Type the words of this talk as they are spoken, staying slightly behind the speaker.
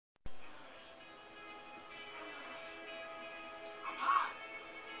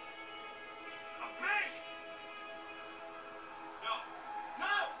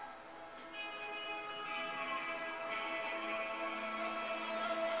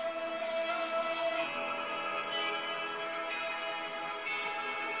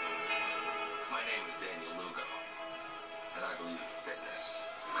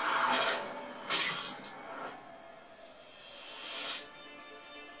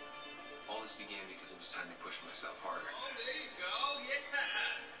violence began because it was time to push myself harder. Oh, there you go.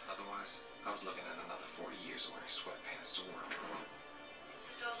 Yeah. Otherwise, I was looking at another 40 years of wearing sweatpants to work.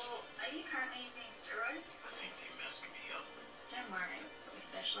 Mr. Double, are you currently using steroids? I think they messed me up. Don't worry, that's what we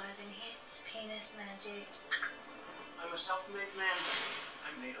specialize in here. Penis magic. I'm a self-made man.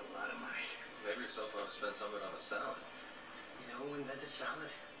 I made a lot of money. Maybe yourself ought to spend some of it on a salad. You know who invented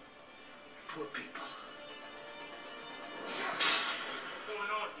salad? Poor people. What's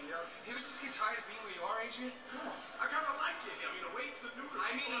going on, D.R.? You ever just get tired of being where you are, Adrian? No. I kind of like it. I mean, the wait's the new.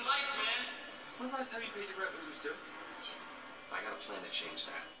 I mean, in life, man. When's the last time you paid your rent when you used to? I got a plan to change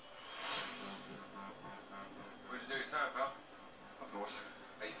that. Where'd you do your time, pal? Up north.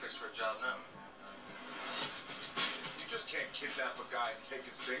 How you fixed for a job now? You just can't kidnap a guy and take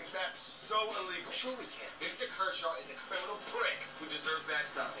his things. That's so illegal. Sure we can. Victor Kershaw is a criminal prick who deserves bad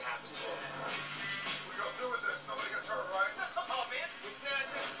stuff to happen to him. We go through with this. Nobody gets hurt, right? Oh, man. We snatch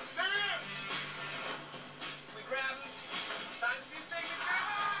him. Damn! We grab him. Signs a few signatures.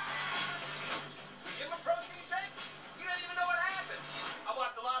 We give him a protein shake. You don't even know what happened. I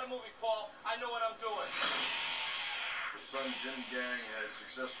watched a lot of movies, Paul. I know what I'm doing. The Sun Jin gang has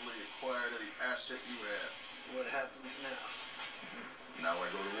successfully acquired every asset you had. What happens now? Now I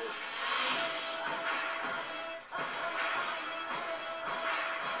go to work.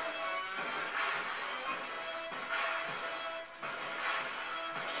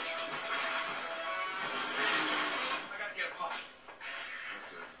 I gotta get a pop.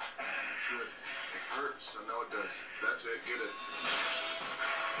 That's it. That's good. It hurts. I know it does. That's it. Get it.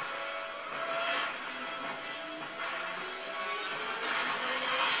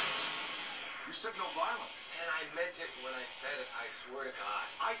 You said no violence. And I meant it when I said it. I swear to God.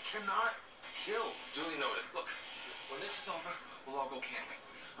 I cannot kill. Duly noted. Look, when this is over, we'll all go camping.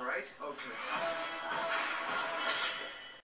 All right? Okay.